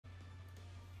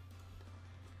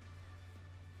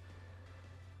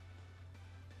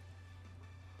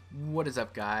What is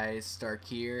up, guys? Stark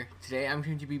here. Today I'm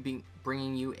going to be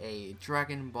bringing you a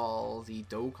Dragon Ball Z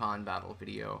Dokkan battle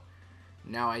video.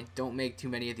 Now, I don't make too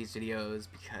many of these videos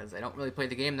because I don't really play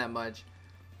the game that much,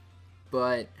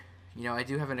 but you know, I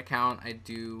do have an account. I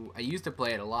used to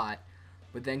play it a lot,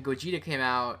 but then Gogeta came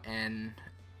out and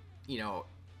you know,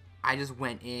 I just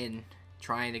went in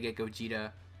trying to get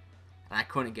Gogeta and I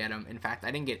couldn't get him. In fact,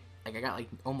 I got like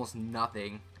almost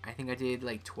nothing. I think I did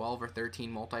like 12 or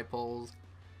 13 multi-pulls.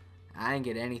 I didn't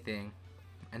get anything.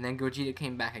 And then Gogeta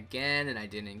came back again and I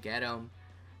didn't get him.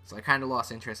 So I kind of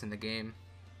lost interest in the game.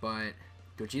 But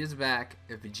Gogeta's back.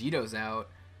 If Vegito's out,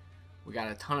 we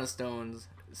got a ton of stones.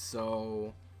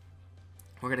 So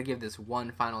we're going to give this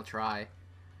one final try.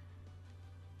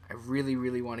 I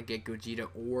really want to get Gogeta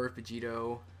or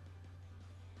Vegito.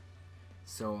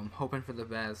 So I'm hoping for the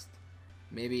best.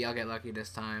 Maybe I'll get lucky this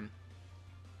time.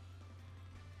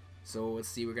 So let's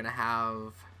see, we're going to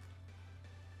have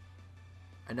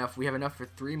enough. We have enough for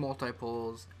 3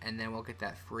 multi-pulls, and then we'll get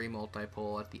that free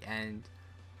multi-pull at the end.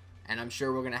 And I'm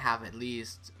sure we're going to have at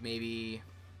least maybe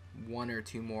 1 or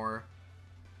 2 more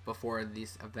before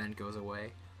this event goes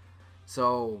away.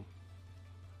 So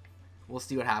we'll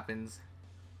see what happens.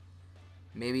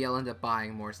 Maybe I'll end up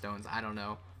buying more stones. I don't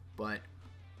know. But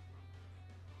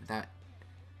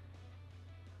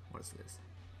what is this?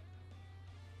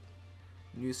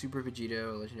 New Super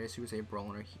Vegito, Legendary Super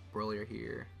Saiyan Broly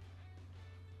here.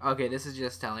 Okay, this is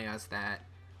just telling us that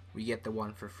we get the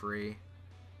one for free.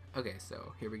 Okay,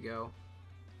 so here we go.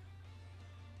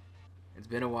 It's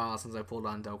been a while since I pulled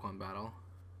on Dokkan Battle,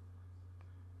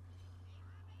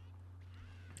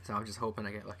 so I'm just hoping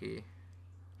I get lucky.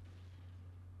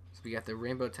 So we got the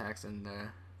rainbow text and the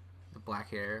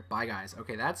black hair. Bye, guys.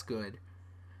 Okay, that's good.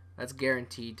 That's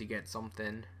guaranteed to get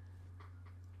something,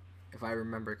 if I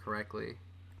remember correctly.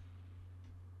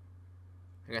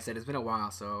 Like I said, it's been a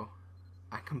while, so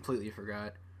I completely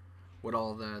forgot what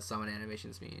all the summon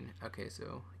animations mean. Okay,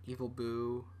 so Evil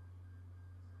Boo,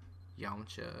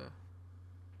 Yamcha,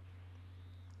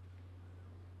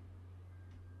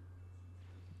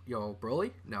 yo,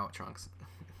 Broly? No, Trunks.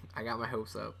 I got my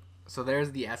hopes up. So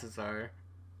there's the SSR.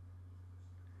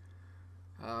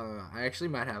 I actually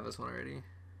might have this one already.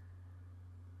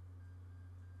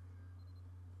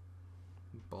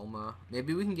 Bulma.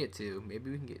 Maybe we can get 2. Maybe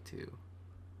we can get 2.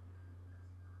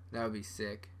 That would be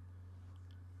sick.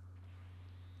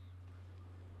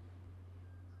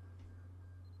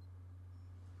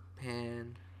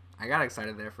 Pan. I got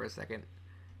excited there for a second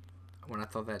when I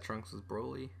thought that Trunks was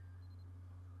Broly,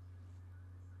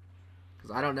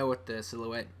 because I don't know what the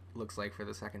silhouette looks like for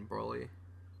the second Broly.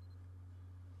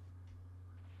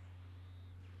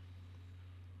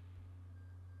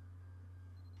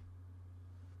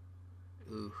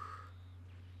 Ooh.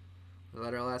 Was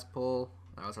that our last pull?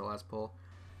 That was our last pull.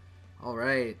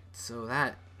 Alright, so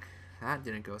that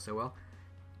didn't go so well.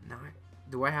 Now,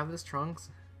 do I have this Trunks?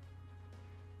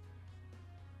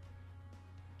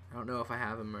 I don't know if I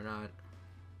have him or not.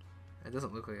 It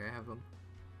doesn't look like I have him.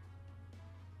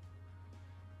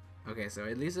 Okay, so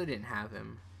at least I didn't have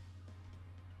him.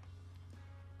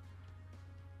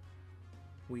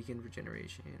 Weakened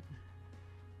regeneration.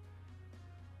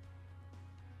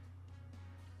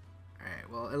 Alright,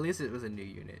 well, at least it was a new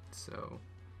unit, so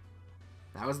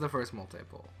that was the first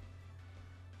multi-pull.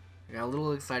 I got a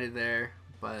little excited there,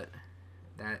 but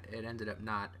it ended up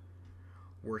not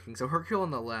working. So Hercule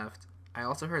on the left, I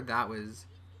also heard that was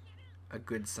a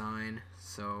good sign,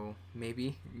 so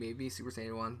maybe Super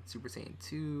Saiyan 1, Super Saiyan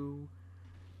 2.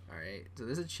 Alright, so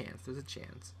there's a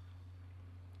chance,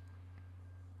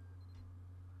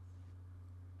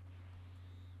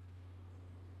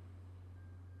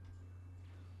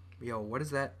 Yo, what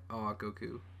is that? Oh,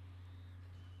 Goku.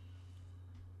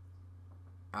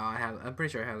 I'm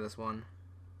pretty sure I have this one.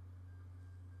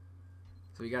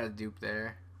 So we got a dupe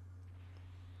there.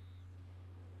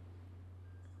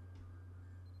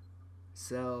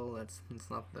 Cell, that's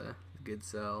not the good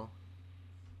Cell.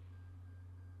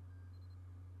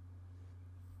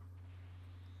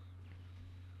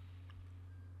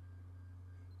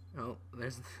 Oh,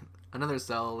 there's another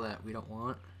Cell that we don't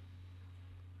want.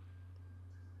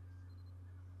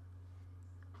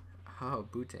 Oh,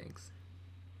 Bootanks.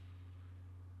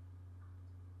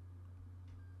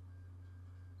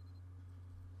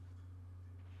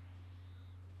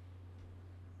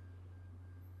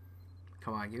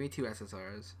 Come on, give me 2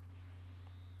 SSRs.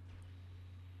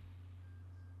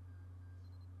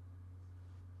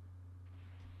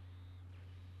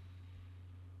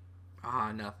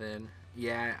 Ah, nothing.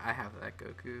 Yeah, I have that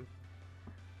Goku.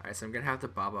 Alright, so I'm gonna have to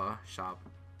Baba shop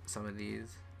some of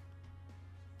these.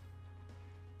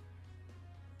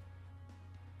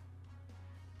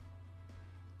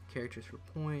 characters for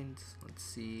points. Let's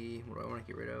see. What do I want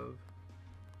to get rid of?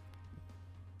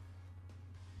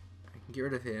 I can get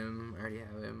rid of him. I already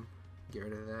have him. Get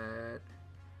rid of that.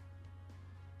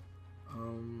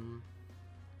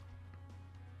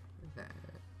 That.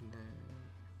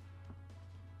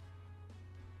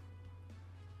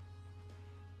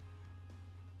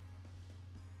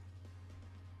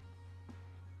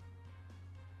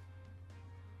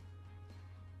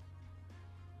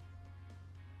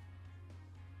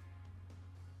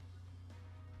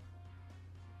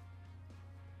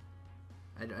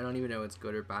 I don't even know what's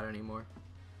good or bad anymore.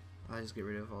 I'll just get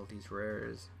rid of all these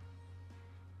rares.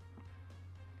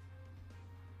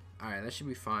 Alright, that should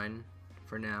be fine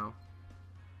for now.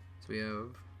 So we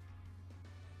have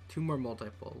 2 more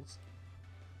multiples.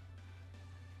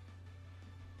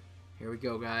 Here we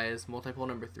go, guys. Multiple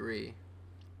number 3.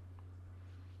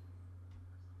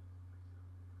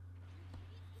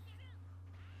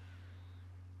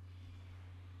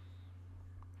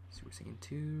 Super Saiyan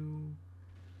 2.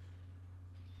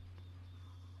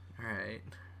 Alright.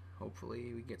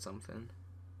 Hopefully we get something.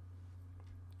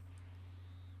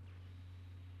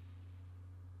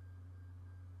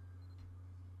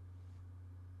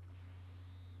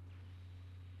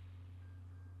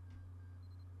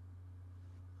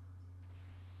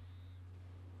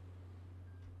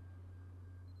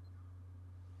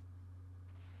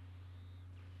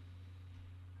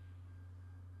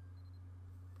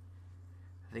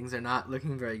 Things are not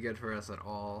looking very good for us at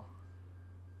all.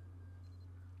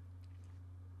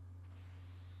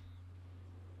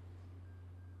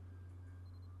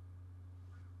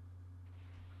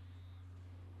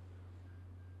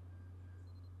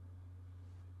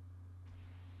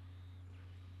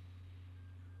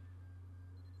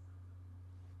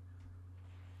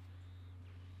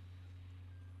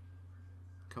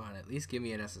 Come on, at least give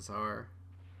me an SSR.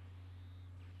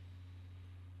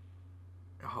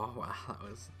 Oh wow, that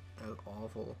was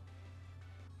awful.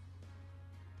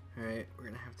 Alright, we're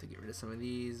gonna have to get rid of some of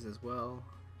these as well.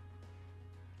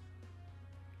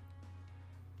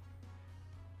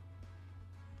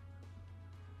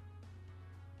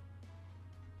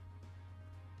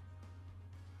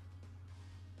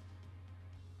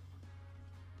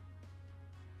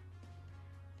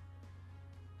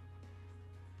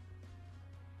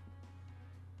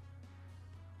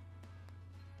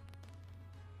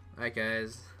 Alright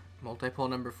guys, multiple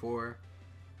number 4.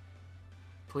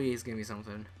 Please give me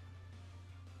something.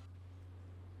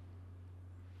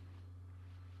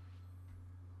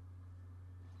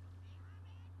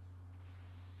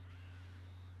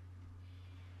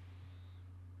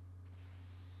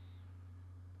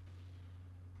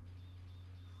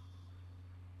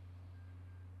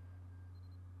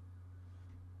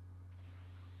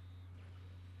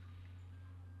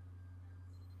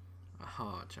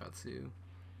 Aha, Chatsu.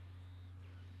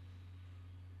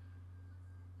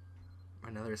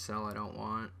 Another cell I don't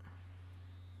want.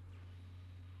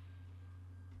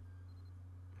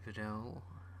 Fidel.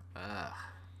 Ugh.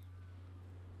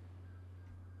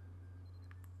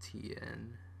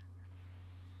 TN.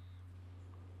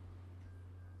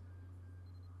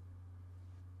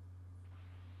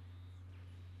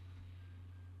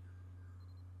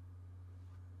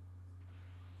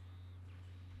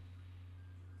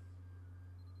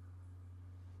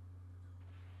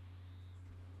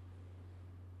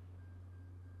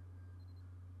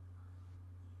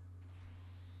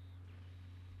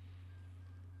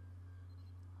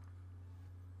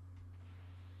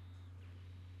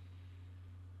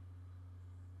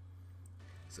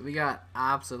 So we got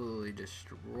absolutely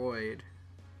destroyed.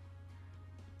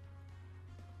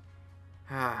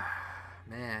 Ah,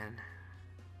 man.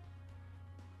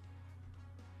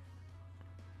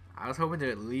 I was hoping to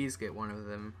at least get one of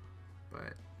them,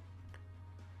 but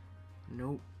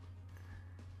nope.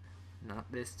 Not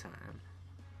this time.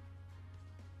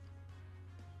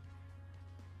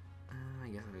 I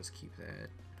guess I'll just keep that.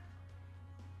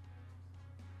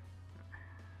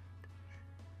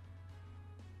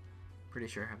 Pretty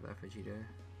sure I have that Vegito.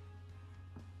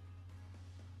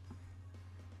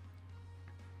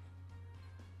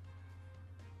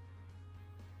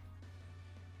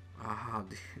 Ah,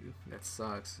 dude, that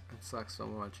sucks. That sucks so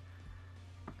much.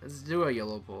 Let's do a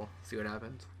yellow pull. See what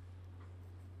happens.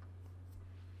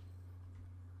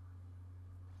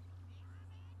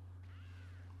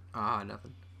 Ah,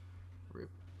 nothing. Rip.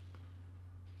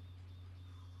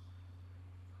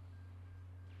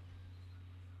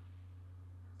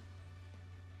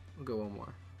 We'll go one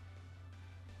more.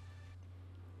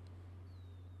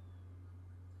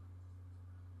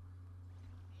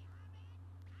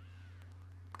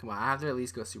 Come on, I have to at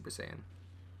least go Super Saiyan.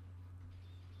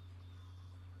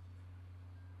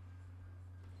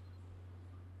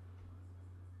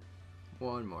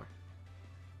 One more.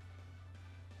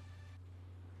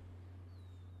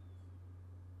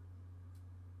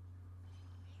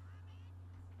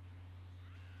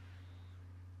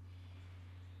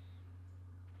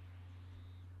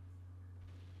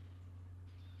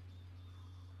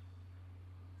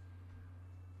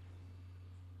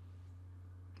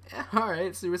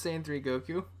 Alright, Super Saiyan 3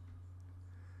 Goku.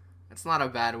 That's not a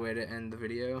bad way to end the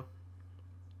video.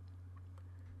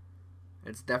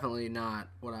 It's definitely not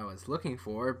what I was looking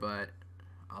for, but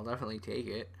I'll definitely take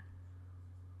it.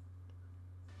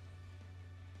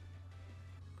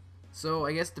 So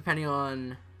I guess depending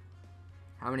on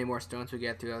how many more stones we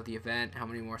get throughout the event, how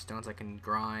many more stones I can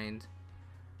grind,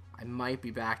 I might be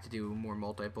back to do more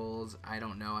multiples. I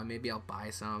don't know. Maybe I'll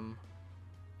buy some.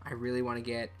 I really want to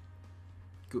get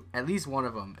at least one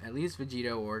of them. At least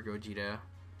Vegito or Gogeta.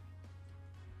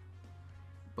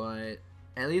 But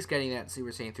at least getting that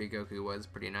Super Saiyan 3 Goku was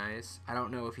pretty nice. I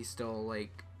don't know if he's still,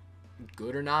 like,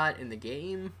 good or not in the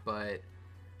game, but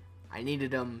I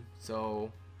needed him,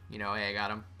 so, you know, hey, I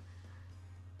got him.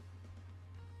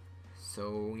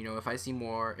 So, you know, if I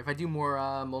do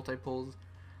more multiples,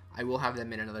 I will have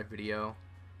them in another video.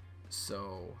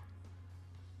 So,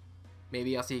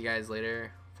 maybe I'll see you guys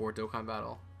later for Dokkan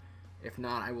Battle. If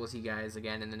not, I will see you guys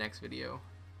again in the next video.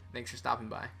 Thanks for stopping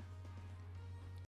by.